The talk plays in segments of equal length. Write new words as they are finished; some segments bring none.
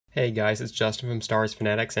Hey guys, it's Justin from Stars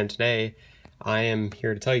Fanatics, and today I am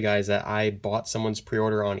here to tell you guys that I bought someone's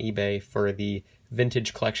pre-order on eBay for the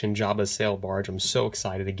Vintage Collection Jabba Sail Barge. I'm so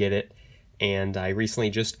excited to get it, and I recently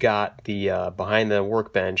just got the Behind the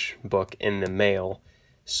Workbench book in the mail,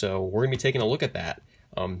 so we're going to be taking a look at that.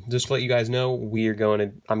 Just to let you guys know,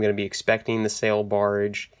 I'm going to be expecting the sail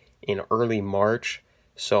barge in early March,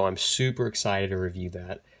 so I'm super excited to review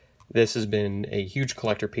that. This has been a huge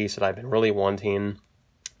collector piece that I've been really wanting.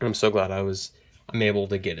 I'm so glad I'm able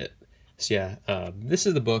to get it. So yeah, this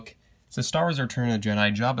is the book. It's the Star Wars Return of the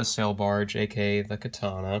Jedi Jabba Sail Barge, aka the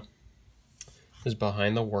Katana. This is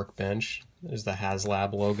Behind the Workbench. There's the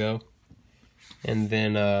HasLab logo. And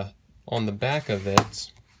then on the back of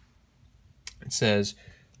it, it says,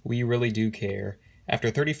 "We really do care. After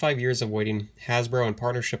 35 years of waiting, Hasbro, in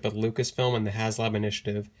partnership with Lucasfilm and the HasLab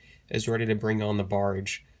Initiative, is ready to bring on the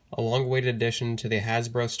barge. A long-awaited addition to the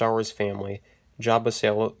Hasbro Star Wars family, Jabba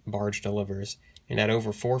Sail Barge delivers, and at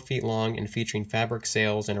over 4 feet long and featuring fabric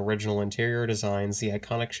sails and original interior designs, the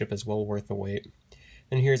iconic ship is well worth the wait."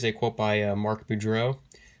 And here's a quote by Mark Boudreau.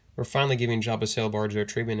 "We're finally giving Jabba Sail Barge the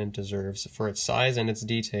treatment it deserves. For its size and its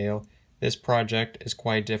detail, this project is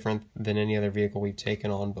quite different than any other vehicle we've taken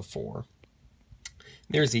on before."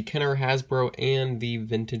 There's the Kenner Hasbro and the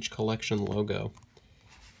Vintage Collection logo.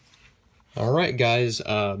 Alright guys,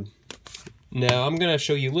 now I'm going to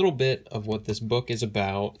show you a little bit of what this book is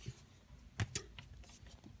about.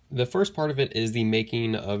 The first part of it is the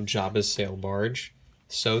making of Jabba's sail barge.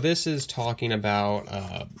 So this is talking about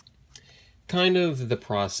kind of the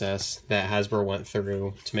process that Hasbro went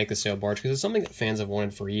through to make the sail barge, because it's something that fans have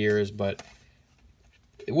wanted for years, but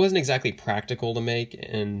it wasn't exactly practical to make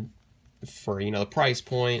and for the price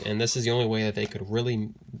point, and this is the only way that they could really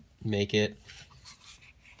make it.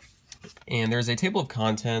 And there's a table of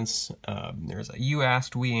contents. There's a "You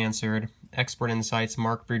Asked, We Answered," Expert Insights,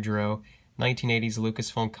 Mark Boudreau, 1980s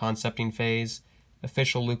Lucasfilm Concepting Phase,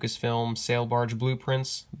 Official Lucasfilm Sail Barge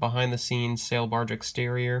Blueprints, Behind the Scenes Sail Barge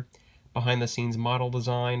Exterior, Behind the Scenes Model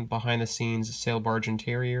Design, Behind the Scenes Sail Barge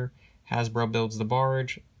Interior, Hasbro Builds the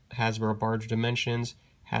Barge, Hasbro Barge Dimensions,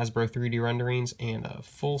 Hasbro 3D Renderings, and a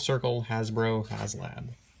Full Circle Hasbro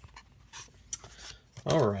HasLab.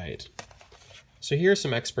 Alright. So here's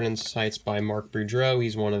some expert insights by Mark Boudreau.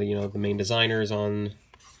 He's one of the main designers on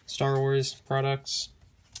Star Wars products.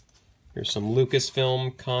 Here's some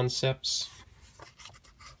Lucasfilm concepts.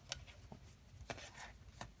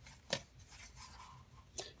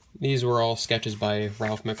 These were all sketches by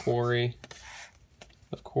Ralph McQuarrie,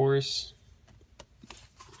 of course.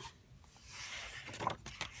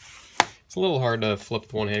 It's a little hard to flip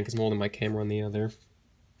with one hand because I'm holding my camera on the other.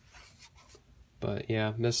 But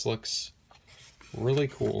yeah, this looks really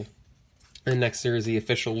cool. And next there's the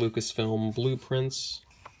official Lucasfilm blueprints.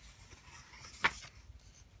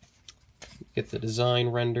 Get the design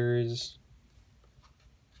renders.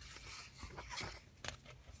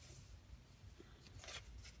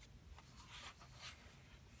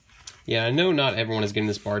 Yeah, I know not everyone is getting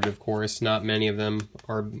this barge, of course. Not many of them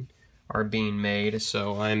are being made,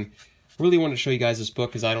 so I'm really wanted to show you guys this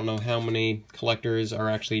book because I don't know how many collectors are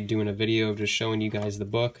actually doing a video of just showing you guys the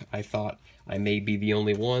book. I thought I may be the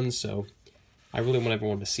only one, so I really want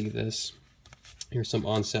everyone to see this. Here's some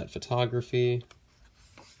on-set photography.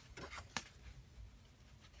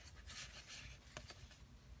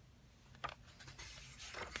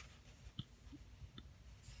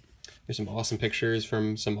 There's some awesome pictures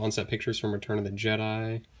from some on-set pictures from Return of the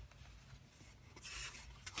Jedi.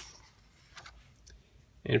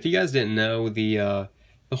 And if you guys didn't know, the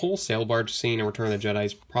whole sail barge scene in Return of the Jedi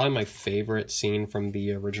is probably my favorite scene from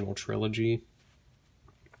the original trilogy.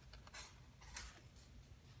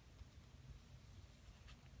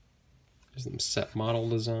 There's some set model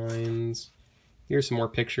designs. Here's some more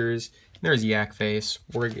pictures. There's Yak Face.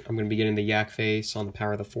 I'm going to be getting the Yak Face on the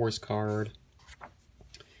Power of the Force card.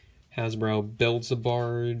 Hasbro builds the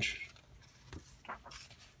barge.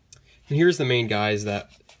 And here's the main guys that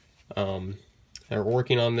are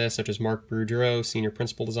working on this, such as Mark Boudreau, Senior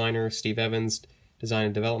Principal Designer, Steve Evans, Design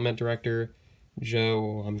and Development Director,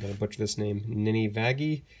 Joe, I'm going to butcher this name,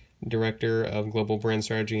 Ninivagi, Director of Global Brand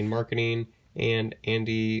Strategy and Marketing, and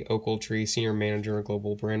Andy Ochiltree, Senior Manager of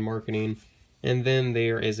Global Brand Marketing. And then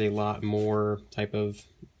there is a lot more type of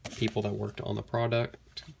people that worked on the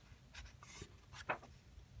product.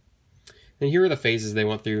 And here are the phases they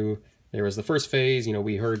went through. There was the first phase,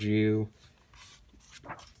 we heard you.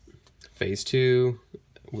 Phase 2,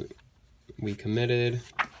 we committed.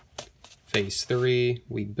 Phase 3,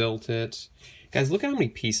 we built it. Guys, look at how many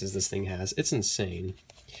pieces this thing has. It's insane.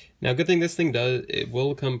 Now, good thing this thing it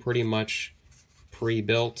will come pretty much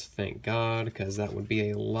pre-built, thank God, because that would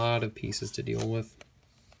be a lot of pieces to deal with.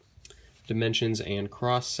 Dimensions and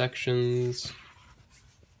cross sections.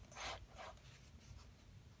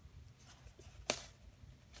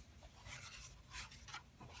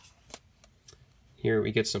 Here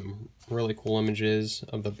we get some really cool images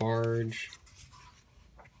of the barge.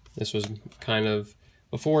 This was kind of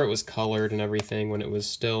before it was colored and everything, when it was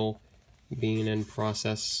still being in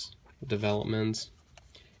process development.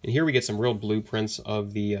 And here we get some real blueprints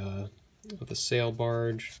of the sail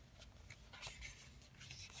barge.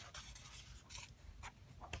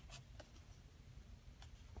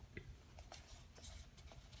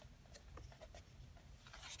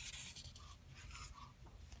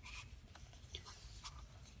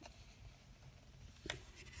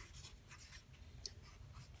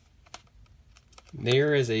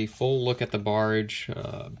 There is a full look at the barge,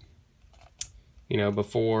 you know,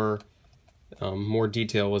 before more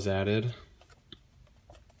detail was added.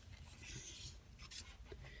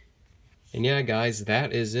 And yeah, guys,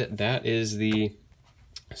 that is it. That is the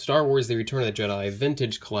Star Wars The Return of the Jedi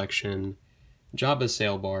Vintage Collection Jabba's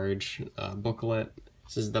Sail Barge booklet.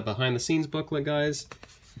 This is the behind the scenes booklet, guys.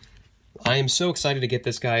 I am so excited to get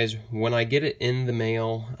this, guys. When I get it in the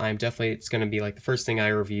mail, it's going to be like the first thing I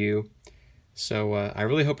review. So I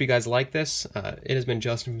really hope you guys like this. It has been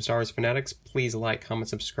Justin from Star Wars Fanatics. Please like, comment,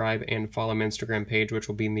 subscribe, and follow my Instagram page, which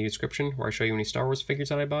will be in the description, where I show you any Star Wars figures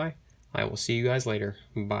that I buy. I will see you guys later.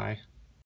 Bye.